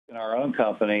In our own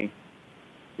company,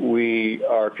 we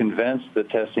are convinced that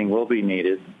testing will be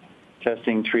needed.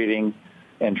 Testing, treating,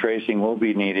 and tracing will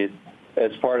be needed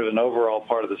as part of an overall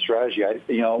part of the strategy.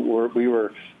 We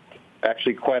were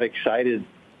actually quite excited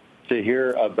to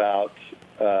hear about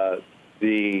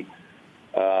the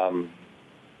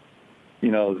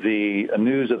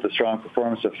news of the strong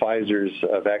performance of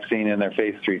Pfizer's vaccine in their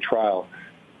phase 3 trial.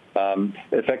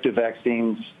 Effective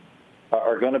vaccines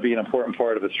are going to be an important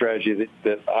part of the strategy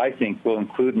that I think will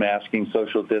include masking,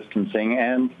 social distancing,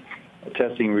 and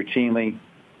testing routinely,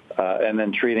 and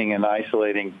then treating and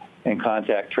isolating and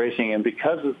contact tracing. And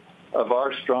because of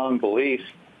our strong belief,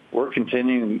 we're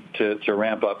continuing to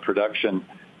ramp up production,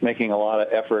 making a lot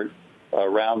of effort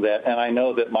around that. And I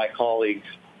know that my colleagues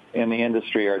in the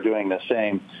industry are doing the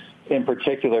same. In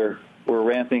particular, we're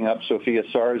ramping up Sofia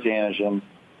SARS antigen.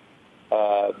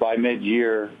 By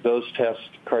mid-year, those test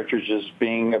cartridges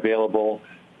being available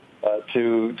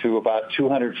to about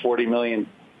 240 million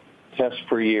tests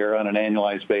per year on an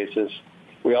annualized basis.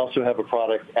 We also have a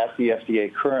product at the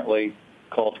FDA currently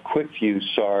called QuickVue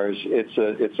SARS.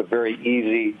 It's a very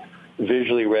easy,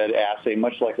 visually read assay,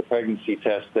 much like a pregnancy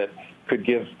test that could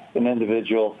give an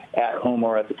individual at home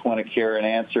or at the point of care an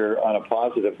answer on a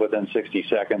positive within 60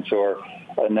 seconds or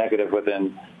a negative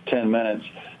within 10 minutes.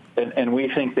 And we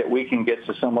think that we can get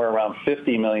to somewhere around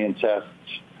 50 million tests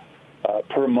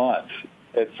per month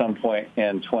at some point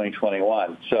in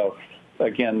 2021. So,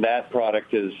 again, that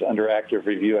product is under active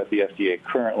review at the FDA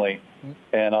currently.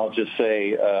 And I'll just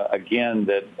say, again,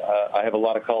 that I have a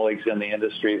lot of colleagues in the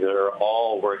industry that are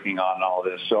all working on all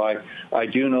this. So I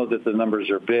do know that the numbers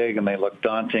are big and they look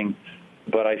daunting,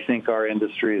 but I think our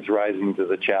industry is rising to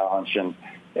the challenge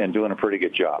and doing a pretty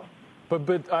good job. But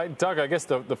Doug, I guess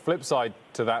the flip side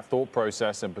to that thought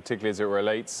process, and particularly as it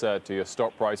relates to your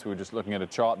stock price, we were just looking at a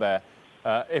chart there.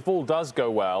 If all does go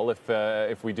well,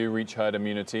 if we do reach herd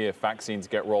immunity, if vaccines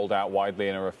get rolled out widely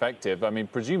and are effective, I mean,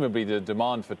 presumably the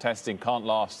demand for testing can't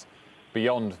last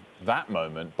beyond that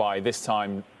moment. By this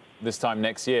time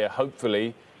next year,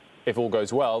 hopefully, if all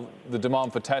goes well, the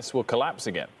demand for tests will collapse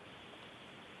again.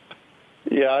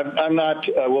 Yeah, I'm not,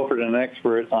 Wilford, an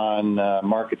expert on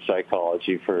market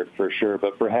psychology for sure,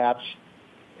 but perhaps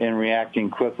in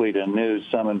reacting quickly to news,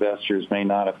 some investors may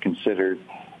not have considered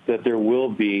that there will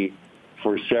be,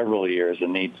 for several years, a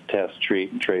need to test,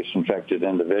 treat, and trace infected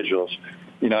individuals.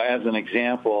 You know, as an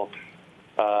example,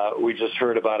 we just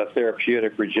heard about a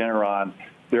therapeutic, Regeneron.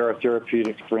 There are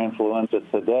therapeutics for influenza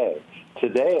today.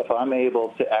 Today, if I'm able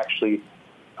to actually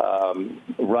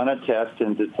run a test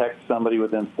and detect somebody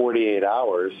within 48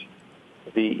 hours,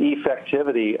 the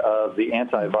effectivity of the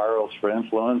antivirals for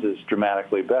influenza is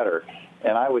dramatically better.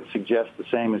 And I would suggest the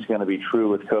same is going to be true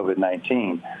with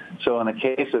COVID-19. So in the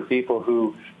case of people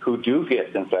who do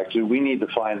get infected, we need to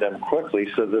find them quickly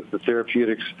so that the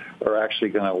therapeutics are actually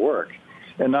going to work.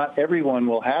 And not everyone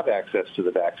will have access to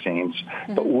the vaccines,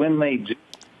 but when they do,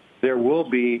 there will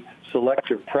be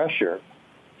selective pressure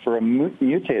for a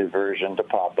mutated version to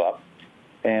pop up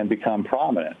and become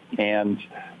prominent. And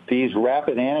these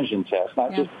rapid antigen tests,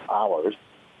 not just ours,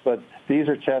 but these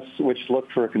are tests which look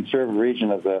for a conserved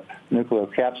region of the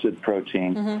nucleocapsid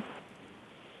protein.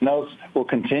 Those will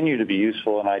continue to be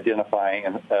useful in identifying,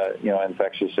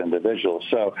 infectious individuals.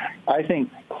 So I think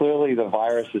clearly the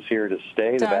virus is here to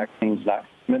stay. The vaccine's not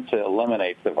meant to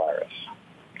eliminate the virus.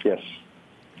 Yes.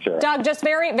 Sure. Doug, just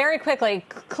very, very quickly,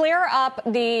 clear up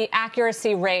the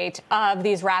accuracy rate of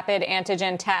these rapid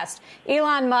antigen tests.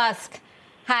 Elon Musk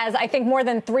has, I think, more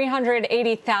than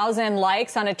 380,000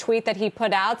 likes on a tweet that he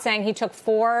put out saying he took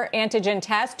 4 antigen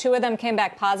tests. 2 of them came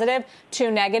back positive, 2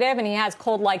 negative, and he has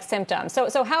cold-like symptoms.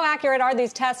 So how accurate are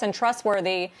these tests and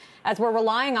trustworthy as we're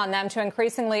relying on them to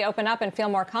increasingly open up and feel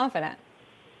more confident?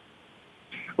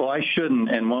 Well, I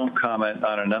shouldn't and won't comment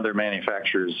on another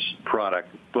manufacturer's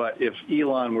product, but if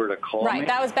Elon were to call me... Right,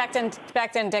 that was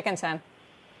Becton Dickinson.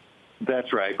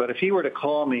 That's right. But if he were to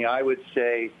call me, I would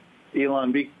say,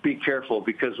 Elon, be careful,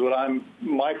 because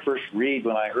my first read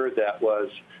when I heard that was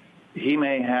he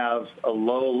may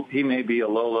be a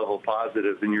low-level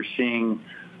positive, and you're seeing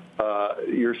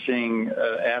an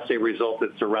assay result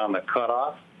that's around the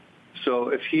cutoff. So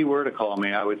if he were to call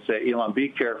me, I would say, Elon, be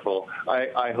careful.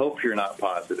 I hope you're not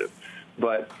positive,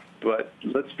 but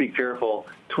let's be careful.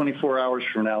 24 hours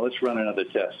from now, let's run another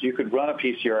test. You could run a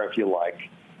PCR if you like,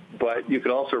 but you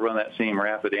could also run that same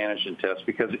rapid antigen test,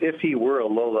 because if he were a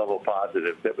low-level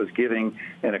positive that was giving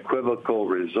an equivocal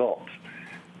result,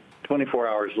 24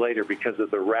 hours later, because of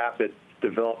the rapid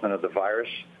development of the virus,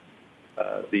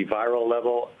 the viral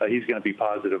level, he's going to be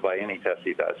positive by any test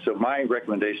he does. So my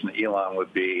recommendation to Elon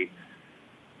would be,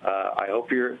 I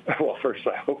hope you're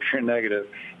negative,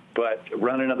 but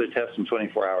run another test in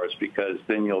 24 hours because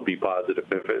then you'll be positive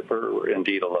if it were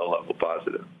indeed a low-level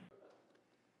positive.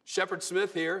 Shepard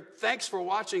Smith here. Thanks for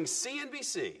watching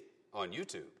CNBC on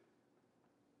YouTube.